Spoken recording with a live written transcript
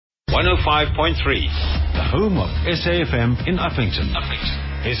105.3, the home of SAFM in Uppington.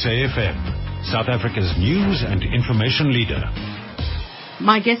 SAFM, South Africa's news and information leader.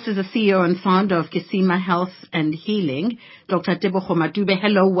 My guest is the CEO and founder of Kisima Health and Healing, Dr. Tebogo Madube.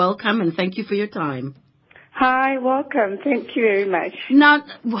 Hello, welcome, and thank you for your time. Hi, welcome. Thank you very much. Now,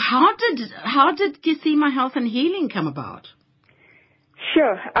 how did Kisima Health and Healing come about?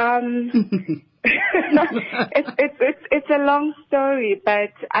 Sure. It's a long story,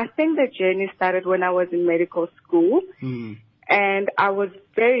 but I think the journey started when I was in medical school. And I was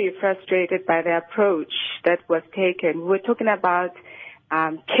very frustrated by the approach that was taken. We were talking about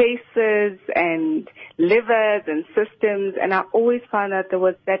cases and livers and systems, and I always found that there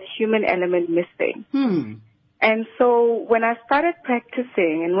was that human element missing. And so when I started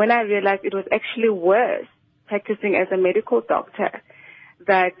practicing and when I realized it was actually worse practicing as a medical doctor,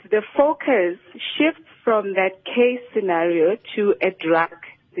 that the focus shifts from that case scenario to a drug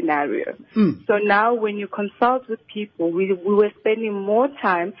scenario. So now when you consult with people, we were spending more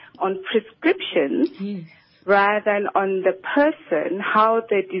time on prescriptions rather than on the person, how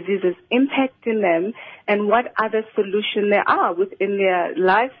the disease is impacting them, and what other solutions there are within their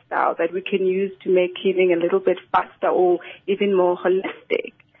lifestyle that we can use to make healing a little bit faster or even more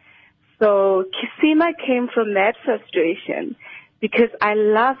holistic. So Kisima came from that frustration because I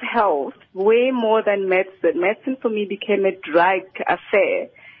love health way more than medicine. Medicine for me became a drug affair.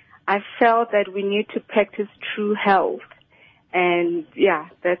 I felt that we need to practice true health. And yeah,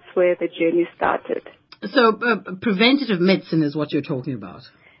 that's where the journey started. So preventative medicine is what you're talking about?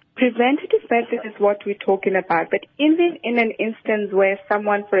 Preventative medicine is what we're talking about. But even in an instance where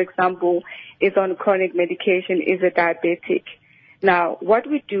someone, for example, is on chronic medication, is a diabetic. Now, what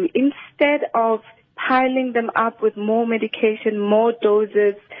we do, instead of piling them up with more medication, more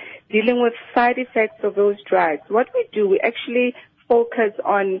doses, dealing with side effects of those drugs, what we do, we actually focus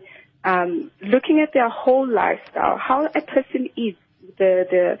on looking at their whole lifestyle, how a person eats,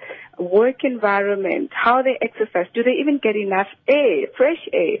 the work environment, how they exercise, do they even get enough air, fresh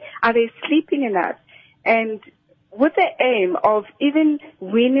air, are they sleeping enough, and with the aim of even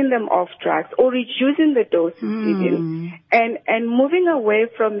weaning them off drugs or reducing the doses even, and moving away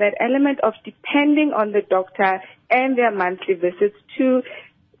from that element of depending on the doctor and their monthly visits to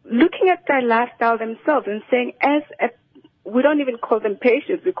looking at their lifestyle themselves and saying, we don't even call them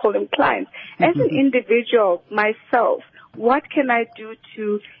patients, we call them clients. As an individual, myself, what can I do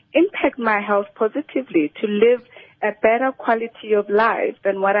to impact my health positively, to live a better quality of life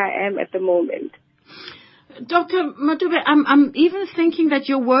than what I am at the moment? Dr. Madube, I'm even thinking that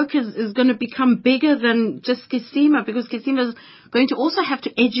your work is going to become bigger than just Kisima, because Kisima is going to also have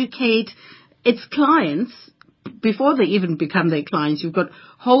to educate its clients before they even become their clients. You've got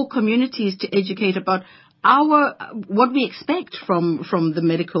whole communities to educate about what we expect from the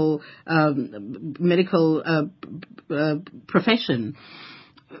medical profession.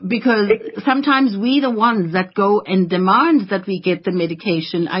 Because sometimes we the ones that go and demand that we get the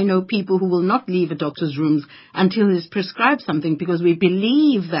medication. I know people who will not leave a doctor's rooms until he's prescribed something, because we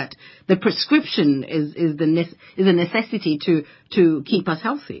believe that the prescription is a necessity to keep us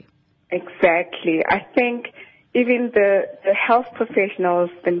healthy. Exactly. I think even the health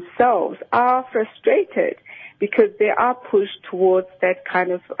professionals themselves are frustrated because they are pushed towards that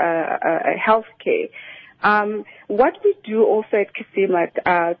kind of health care. What we do also at Kisima,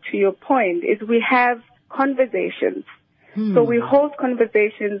 to your point, is we have conversations. So we hold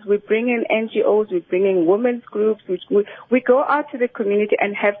conversations, we bring in NGOs, we bring in women's groups, we go out to the community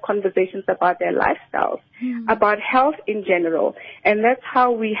and have conversations about their lifestyles, about health in general. And that's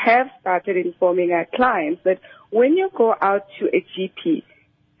how we have started informing our clients that when you go out to a GP,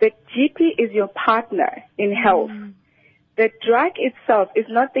 the GP is your partner in health. The drug itself is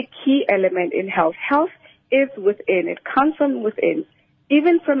not the key element in health. Health is within. It comes from within,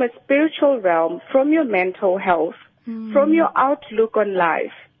 even from a spiritual realm, from your mental health, from your outlook on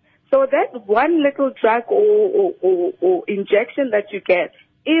life. So that one little drug or injection that you get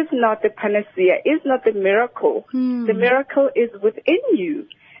is not the panacea, is not the miracle. The miracle is within you.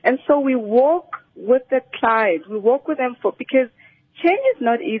 And so we walk with the client. We walk with them because change is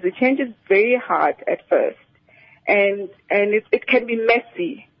not easy. Change is very hard at first. And it can be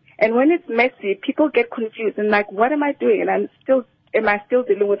messy. And when it's messy, people get confused and like, what am I doing? And am I still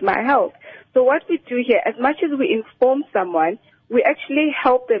dealing with my health? So what we do here, as much as we inform someone, we actually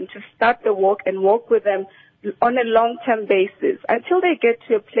help them to start the walk and walk with them on a long-term basis until they get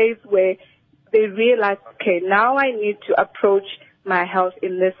to a place where they realize, okay, now I need to approach my health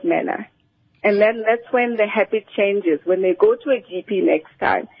in this manner. And then that's when the habit changes. When they go to a GP next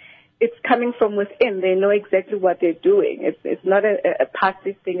time, it's coming from within. They know exactly what they're doing. It's not a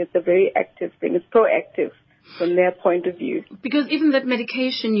passive thing. It's a very active thing. It's proactive from their point of view. Because even that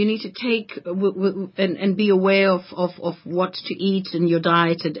medication you need to take and be aware of what to eat in your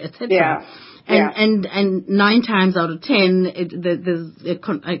diet, etc. Yeah. And 9 times out of 10, there's a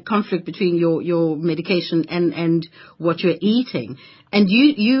conflict between your medication and what you're eating. And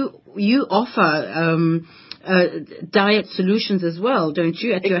you offer diet solutions as well, don't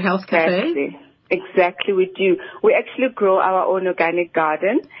you, at your health cafe? Exactly, we do. We actually grow our own organic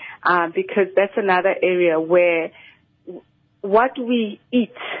garden because that's another area where what we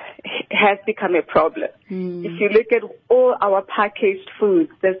eat has become a problem. If you look at all our packaged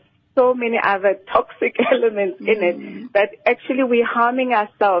foods, there's so many other toxic elements in it that actually we're harming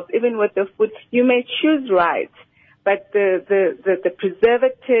ourselves even with the food. You may choose right, but the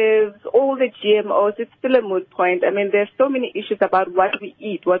preservatives, all the GMOs, it's still a moot point. I mean, there's so many issues about what we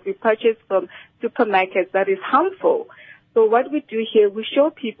eat, what we purchase from supermarkets that is harmful. So what we do here, we show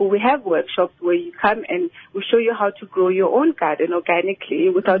people, we have workshops where you come and we show you how to grow your own garden organically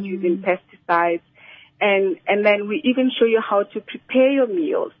without using pesticides. And then we even show you how to prepare your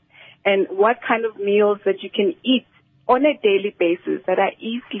meals and what kind of meals that you can eat on a daily basis that are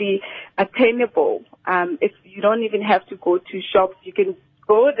easily attainable. You don't even have to go to shops. You can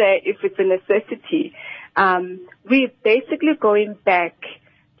go there if it's a necessity. We're basically going back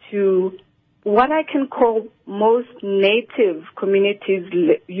to what I can call most native communities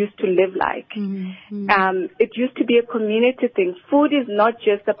used to live like. It used to be a community thing. Food is not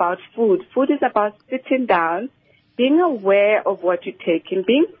just about food. Food is about sitting down, being aware of what you're taking,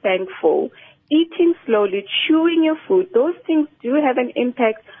 being thankful, eating slowly, chewing your food. Those things do have an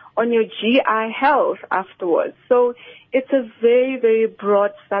impact on your GI health afterwards. So it's a very, very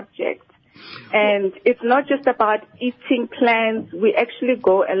broad subject. And it's not just about eating plants. We actually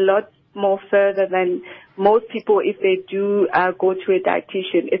go a lot more further than most people if they do go to a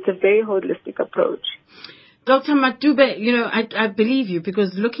dietitian. It's a very holistic approach. Dr. Matube, I believe you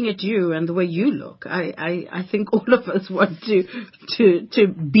because looking at you and the way you look, I think all of us want to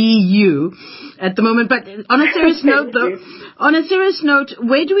be you at the moment. But on a serious note,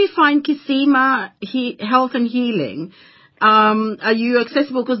 where do we find Kisima Health and Healing? Are you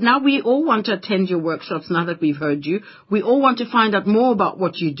accessible? Because now we all want to attend your workshops now that we've heard you. We all want to find out more about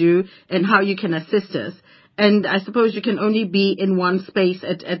what you do and how you can assist us. And I suppose you can only be in one space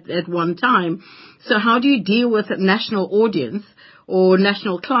at one time. So how do you deal with a national audience or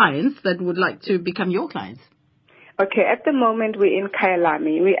national clients that would like to become your clients? Okay, at the moment we're in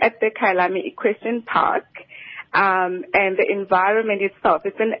Kyalami. We're at the Kyalami Equestrian Park. And the environment itself,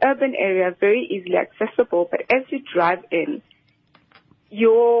 it's an urban area, very easily accessible. But as you drive in,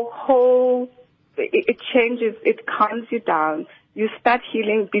 it changes, it calms you down. You start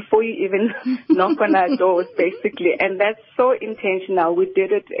healing before you even knock on our doors, basically. And that's so intentional. We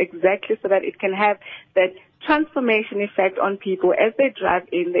did it exactly so that it can have that transformation effect on people. As they drive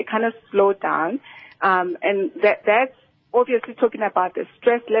in, they kind of slow down. And that's obviously talking about the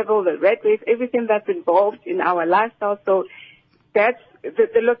stress level, the red wave, everything that's involved in our lifestyle. So that's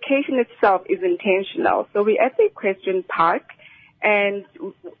the location itself is intentional. So we're at the Equestrian Park. And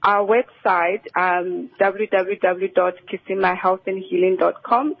our website,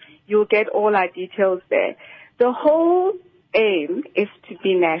 www.kisimahealthandhealing.com, you'll get all our details there. The whole aim is to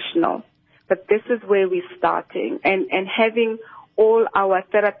be national, but this is where we're starting and having all our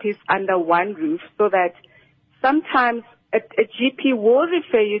therapists under one roof so that sometimes a GP will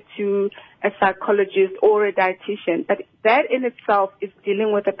refer you to a psychologist or a dietitian, but that in itself is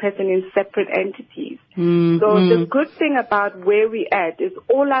dealing with a person in separate entities. So the good thing about where we're at is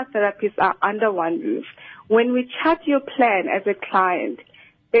all our therapists are under one roof. When we chart your plan as a client,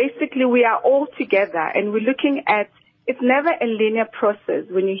 basically we are all together and we're looking at, it's never a linear process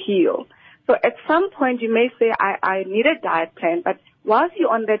when you heal. So at some point you may say, I need a diet plan, but whilst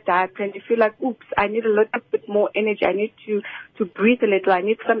you're on that diet plan, you feel like, oops, I need a little bit more energy. I need to breathe a little. I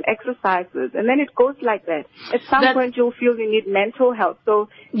need some exercises. And then it goes like that. At some point, you'll feel you need mental health. So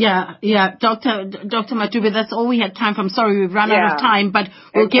Yeah. Dr. Matube, that's all we had time for. I'm sorry, we've run out of time, but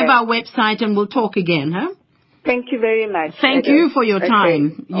we'll give our website and we'll talk again, huh? Thank you very much. Thank you for your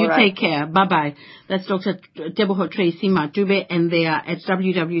time. Okay. You take care. Bye-bye. That's Dr. Teboho Tracy Matube, and they are at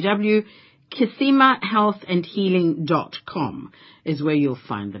www.KisimaHealthandHealing.com is where you'll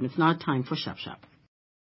find them. It's now time for Shap Shap.